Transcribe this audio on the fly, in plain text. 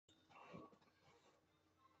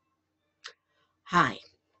Hi,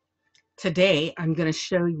 today I'm going to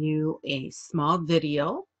show you a small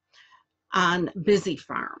video on Busy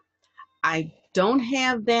Farm. I don't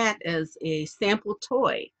have that as a sample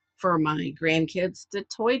toy for my grandkids to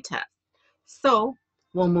toy test. So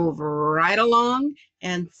we'll move right along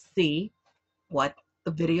and see what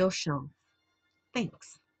the video shows.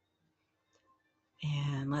 Thanks.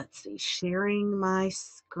 And let's see, sharing my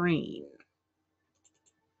screen.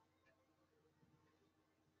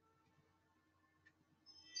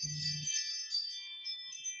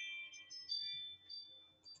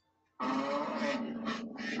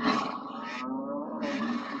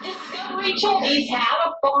 Discovery Toys had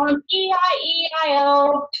a farm,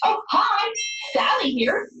 E-I-E-I-O. Oh, hi, Sally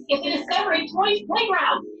here at the Discovery Toys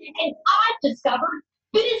Playground, and I've discovered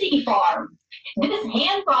Busy Farm. This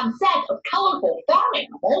hands-on set of colorful farm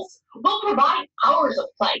animals will provide hours of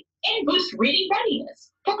play and boost reading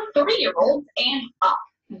readiness for 3-year-olds and up.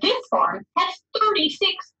 This farm has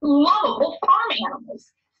 36 lovable farm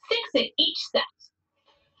animals, 6 at each set.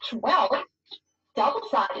 12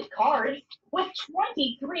 double-sided cards with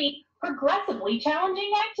 23 progressively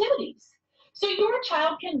challenging activities. So your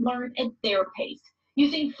child can learn at their pace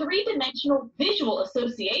using three-dimensional visual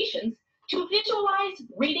associations to visualize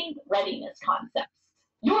reading readiness concepts.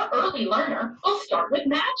 Your early learner will start with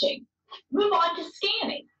matching, move on to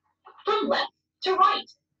scanning, from left to right,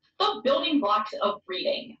 the building blocks of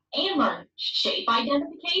reading, and learn shape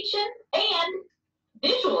identification and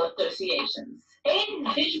visual associations,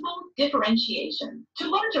 and visual differentiation. To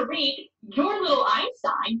learn to read, your little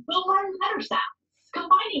Einstein will learn letter sounds.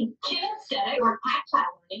 Combining kinesthetic or tactile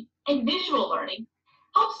learning and visual learning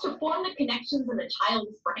helps to form the connections in the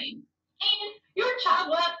child's brain. And your child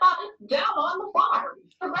will have fun down on the farm.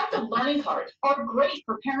 Progressive learning cards are great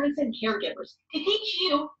for parents and caregivers to teach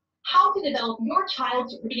you how to develop your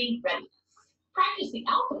child's reading readiness. Practice the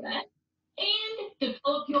alphabet and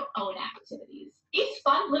develop your own activities. These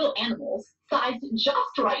fun little animals, sized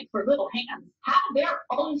just right for little hands, have their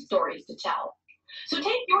own stories to tell. So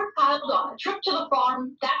take your child on a trip to the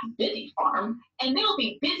farm, that Busy Farm, and they'll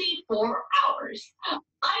be busy for hours.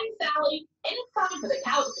 I'm Sally, and it's time for the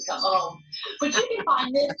cows to come home. But you can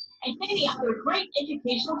find this and many other great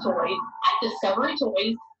educational toys at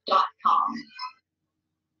discoverytoys.com.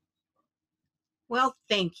 Well,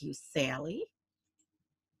 thank you, Sally.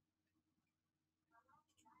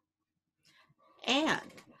 And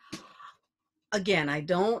again, I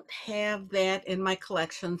don't have that in my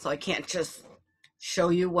collection, so I can't just show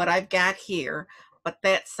you what I've got here, but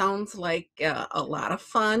that sounds like a lot of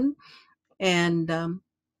fun. And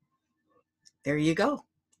there you go.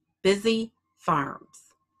 Busy Farms.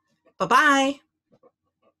 Bye-bye.